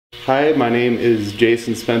Hi, my name is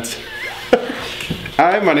Jason Spencer.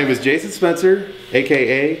 Hi, my name is Jason Spencer,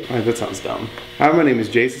 aka, oh, that sounds dumb. Hi, my name is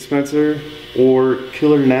Jason Spencer, or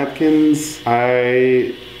Killer Napkins.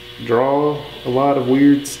 I draw a lot of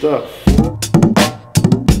weird stuff.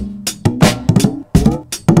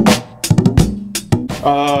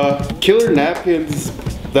 Killer Napkins,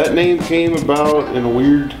 that name came about in a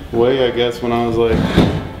weird way, I guess, when I was like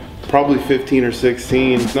probably 15 or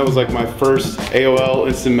 16. That was like my first AOL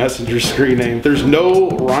Instant Messenger screen name. There's no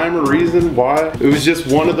rhyme or reason why. It was just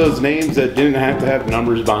one of those names that didn't have to have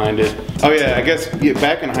numbers behind it. Oh yeah, I guess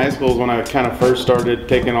back in high school is when I kind of first started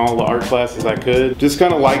taking all the art classes I could. Just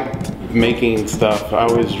kind of like making stuff. I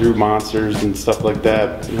always drew monsters and stuff like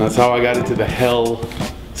that. And that's how I got into the hell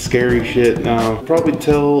scary shit now. Probably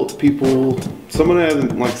tell people, someone who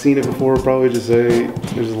hasn't like seen it before, probably just say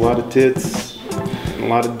there's a lot of tits, a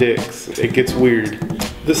lot of dicks. It gets weird.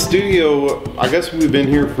 The studio, I guess we've been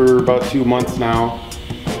here for about 2 months now.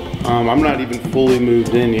 I'm not even fully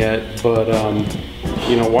moved in yet, but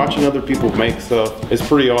you know, watching other people make stuff is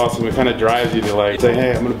pretty awesome. It kind of drives you to like say,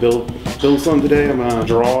 hey, I'm gonna build something today. I'm gonna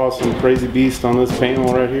draw some crazy beast on this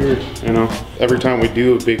panel right here. You know, every time we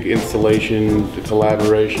do a big installation,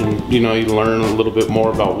 collaboration, you know, you learn a little bit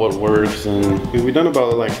more about what works. And we've done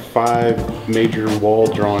about like 5 major wall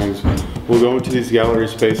drawings. We'll go into these gallery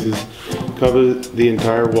spaces, cover the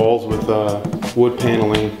entire walls with wood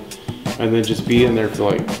paneling, and then just be in there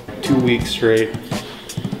for like 2 weeks straight.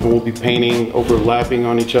 And we'll be painting, overlapping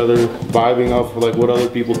on each other, vibing off of like what other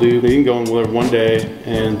people do. You can go in there one day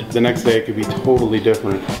and the next day it could be totally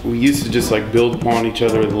different. We used to just like build upon each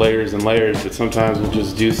other with layers and layers, but sometimes we'll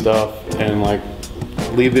just do stuff and like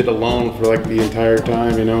leave it alone for like the entire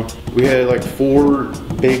time, you know? We had like 4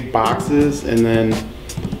 big boxes, and then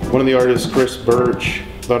one of the artists, Chris Birch,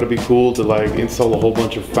 thought it'd be cool to like install a whole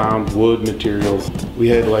bunch of found wood materials. We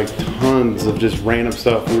had like tons of just random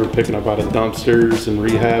stuff we were picking up out of dumpsters and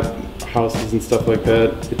rehab houses and stuff like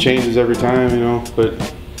that. It changes every time, you know, but it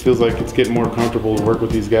feels like it's getting more comfortable to work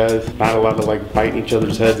with these guys. Not allowed to like bite each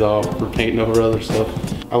other's heads off or painting over other stuff.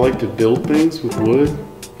 I like to build things with wood.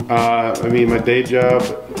 I mean, my day job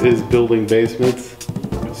is building basements.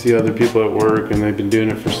 I see other people at work and they've been doing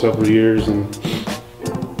it for several years and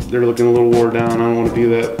they're looking a little wore down. I don't want to be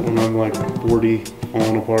that when I'm like 40,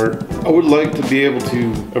 falling apart. I would like to be able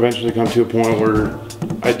to eventually come to a point where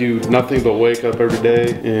I do nothing but wake up every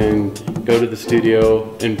day and go to the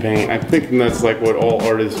studio and paint. I think that's like what all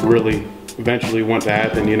artists really eventually want to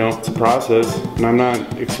happen, you know? It's a process, and I'm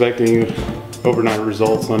not expecting overnight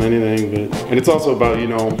results on anything, but, and it's also about, you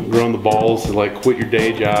know, growing the balls to like quit your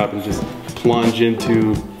day job and just plunge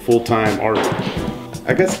into full-time art.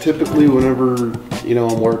 I guess typically whenever, you know,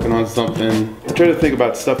 I'm working on something, I try to think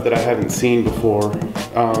about stuff that I haven't seen before.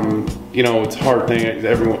 You know, it's a hard thing,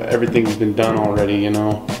 everything's been done already, you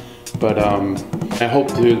know, but I hope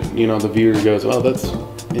to, you know, the viewer goes, oh, that's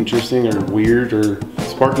interesting or weird, or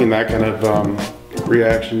sparking that kind of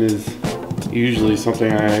reaction is usually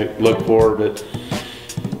something I look for. But,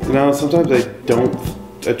 you know, sometimes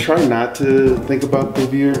I try not to think about the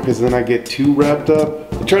viewer because then I get too wrapped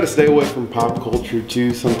up. I try to stay away from pop culture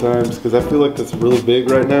too sometimes because I feel like that's really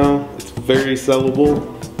big right now. It's very sellable,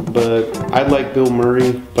 but I like Bill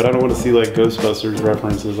Murray, but I don't want to see like Ghostbusters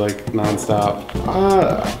references like nonstop.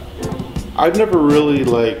 I've never really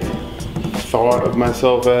like thought of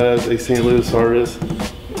myself as a St. Louis artist.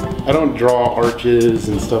 I don't draw arches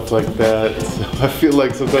and stuff like that, so I feel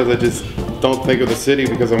like sometimes I just don't think of the city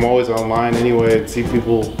because I'm always online anyway and see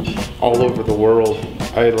people all over the world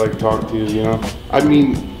I like talk to, you know. I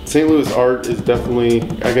mean, St. Louis art is definitely,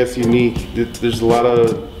 I guess, unique. There's a lot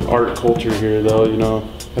of art culture here though, you know.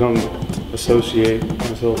 I don't associate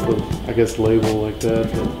myself with, I guess, label like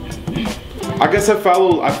that, but I guess I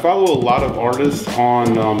follow a lot of artists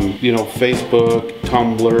on you know, Facebook,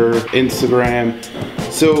 Tumblr, Instagram.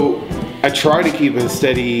 So I try to keep a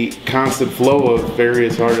steady, constant flow of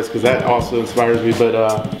various artists because that also inspires me. But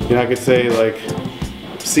you know, I could say like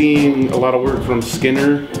seeing a lot of work from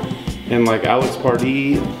Skinner and like Alex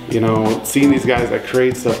Pardee, you know, seeing these guys that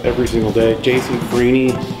create stuff every single day. Jason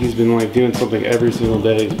Freeney, he's been like doing something every single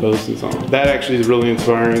day, he's posting something. That actually is really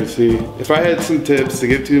inspiring to see. If I had some tips to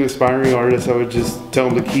give to an aspiring artist, I would just tell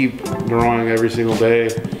them to keep drawing every single day.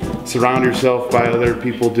 Surround yourself by other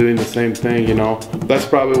people doing the same thing, you know. That's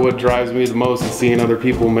probably what drives me the most, is seeing other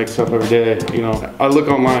people make stuff every day, you know. I look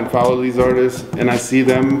online, follow these artists, and I see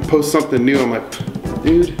them post something new. I'm like,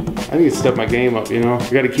 dude, I need to step my game up, you know. I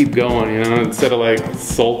gotta keep going, you know, instead of like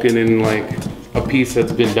sulking in like a piece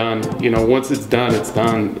that's been done. You know, once it's done, it's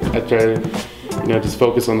done. I try to, you know, just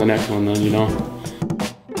focus on the next one then, you know.